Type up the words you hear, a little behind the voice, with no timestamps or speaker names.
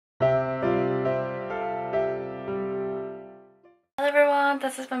everyone,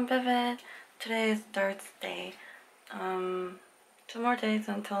 this has been Vivid. Today is Thursday. 2 more days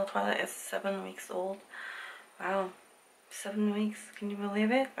until Twilight is 7 weeks old. Wow, 7 weeks, can you believe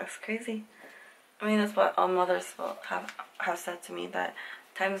it? That's crazy. I mean, that's what all mothers will have said to me, that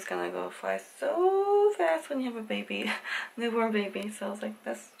time is gonna go fly so fast when you have a baby, newborn baby. So I was like,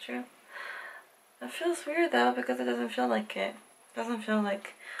 that's true. It feels weird though, because it doesn't feel like it. It doesn't feel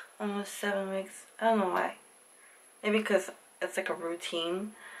like almost 7 weeks. I don't know why. Maybe because it's like a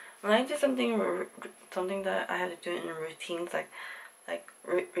routine. When I do something that I have to do in routines,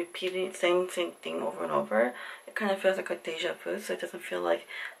 repeating same thing over and over, it kind of feels like a deja vu. So it doesn't feel like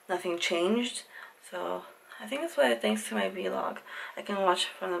nothing changed. So I think that's why, thanks to my vlog, I can watch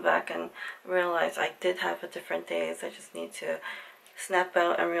from the back and realize I did have a different days. I just need to snap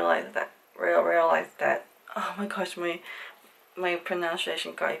out and realize that. Oh my gosh, my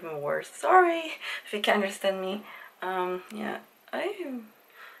pronunciation got even worse. Sorry if you can't understand me. Yeah, I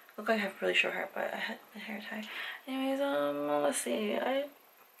look like I have really short hair, but I had my hair tied. Anyways, let's see. I'm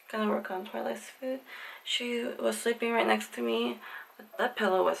gonna work on Twilight's food. She was sleeping right next to me. That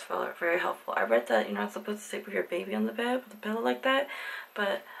pillow was very helpful. I read that you're not supposed to sleep with your baby on the bed with a pillow like that,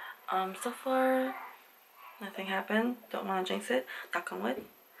 but so far nothing happened. Don't want to jinx it. Knock on wood.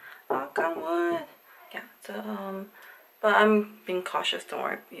 Knock on wood. Yeah. So but I'm being cautious. Don't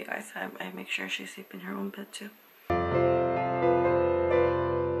worry, you guys. I make sure she's sleeping in her own bed too.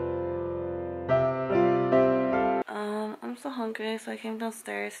 I'm so hungry, so I came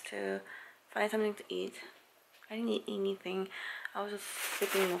downstairs to find something to eat. I didn't eat anything. I was just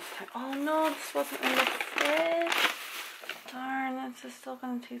sleeping most of the time. Oh no, this wasn't in the fridge. Darn, this is still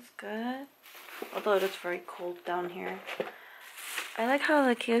gonna taste good. Although it is very cold down here. I like how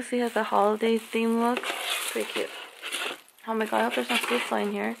the KFC has the holiday theme look. Pretty cute. Oh my god, I hope there's no food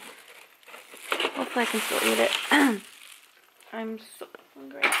flying here. Hopefully I can still eat it. I'm so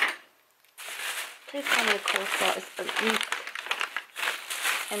hungry. Please tell me the coleslaw is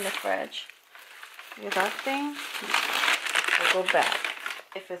in the fridge. Because that thing will go bad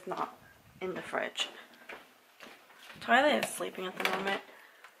if it's not in the fridge. Twilight is sleeping at the moment.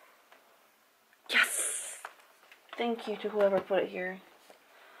 Yes! Thank you to whoever put it here.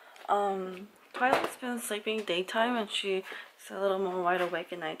 Twilight's been sleeping daytime and she's a little more wide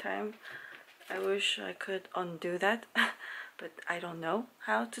awake at nighttime. I wish I could undo that. But I don't know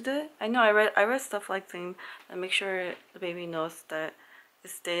how to do it. I know I read stuff like saying that make sure the baby knows that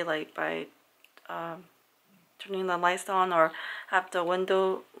it's daylight by turning the lights on or have the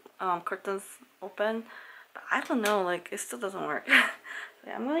window curtains open. But I don't know, like it still doesn't work. Yeah,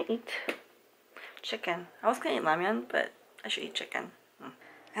 I'm gonna eat chicken. I was gonna eat ramen, but I should eat chicken.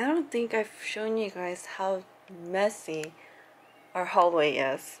 I don't think I've shown you guys how messy our hallway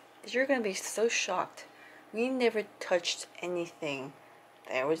is. You're gonna be so shocked. We never touched anything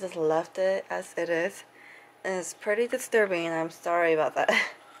there. We just left it as it is. And it's pretty disturbing and I'm sorry about that.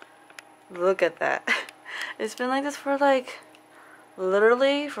 Look at that. It's been like this for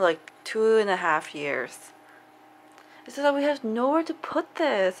literally for 2.5 years. It's just that we have nowhere to put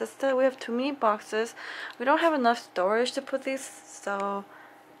this. It's that we have too many boxes. We don't have enough storage to put these. So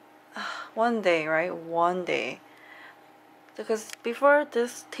one day, right? One day. Because before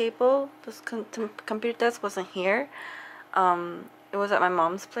this table, this computer desk wasn't here. It was at my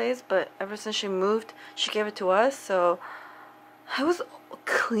mom's place, but ever since she moved, she gave it to us, so it was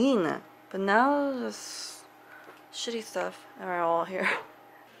clean. But now there's shitty stuff and we're all here.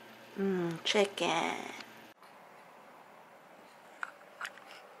 Chicken.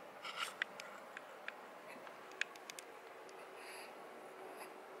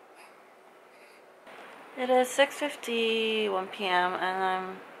 It is 6:51 p.m. and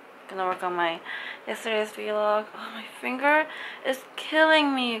I'm gonna work on my yesterday's vlog. Oh, my finger is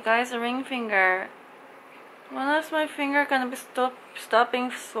killing me, you guys. The ring finger. When is my finger gonna be stop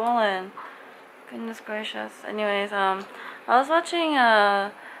being swollen? Goodness gracious. Anyways, I was watching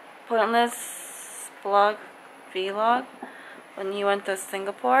a Pointless vlog when he went to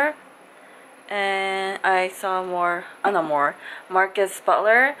Singapore. And I saw Marcus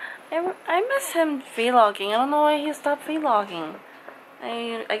Butler. I miss him vlogging. I don't know why he stopped vlogging.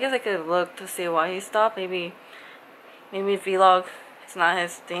 I guess I could look to see why he stopped. Maybe vlog is not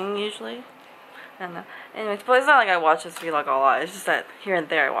his thing usually. I don't know. Anyways, but it's not like I watch his vlog a lot. It's just that here and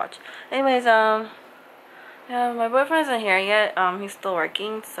there I watch. Anyways, yeah, my boyfriend isn't here yet. He's still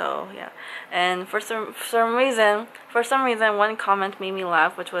working, so yeah. And for some reason, one comment made me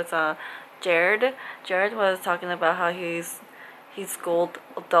laugh, which was Jared was talking about how he scolded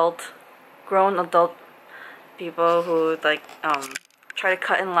grown adult people who try to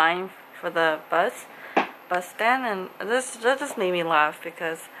cut in line for the bus, bus stand, and that just made me laugh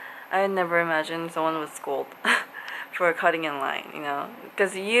because I never imagined someone would scold for cutting in line, you know,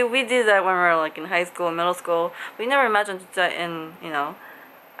 because we did that when we were like in high school, middle school. We never imagined that in, you know,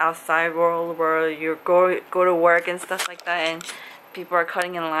 outside world where you go to work and stuff like that, and people are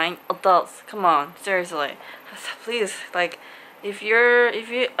cutting in line. Adults, come on, seriously, please, like,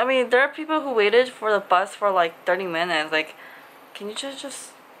 I mean, there are people who waited for the bus for like 30 minutes. Like, can you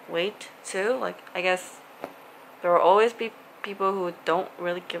just wait too? Like, I guess there will always be people who don't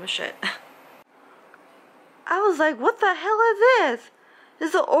really give a shit. I was like, what the hell is this?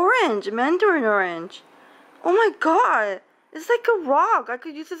 This is orange, mandarin orange. Oh my god, it's like a rock. I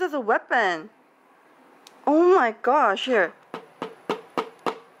could use this as a weapon. Oh my gosh, here.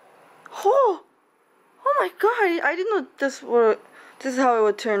 Oh my god, I didn't know this is how it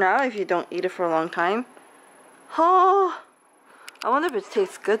would turn out if you don't eat it for a long time. Oh, I wonder if it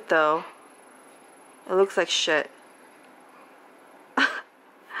tastes good though. It looks like shit.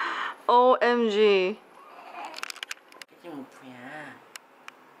 OMG.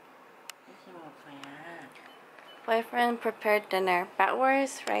 Boyfriend prepared dinner,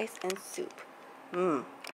 bratwurst, rice, and soup.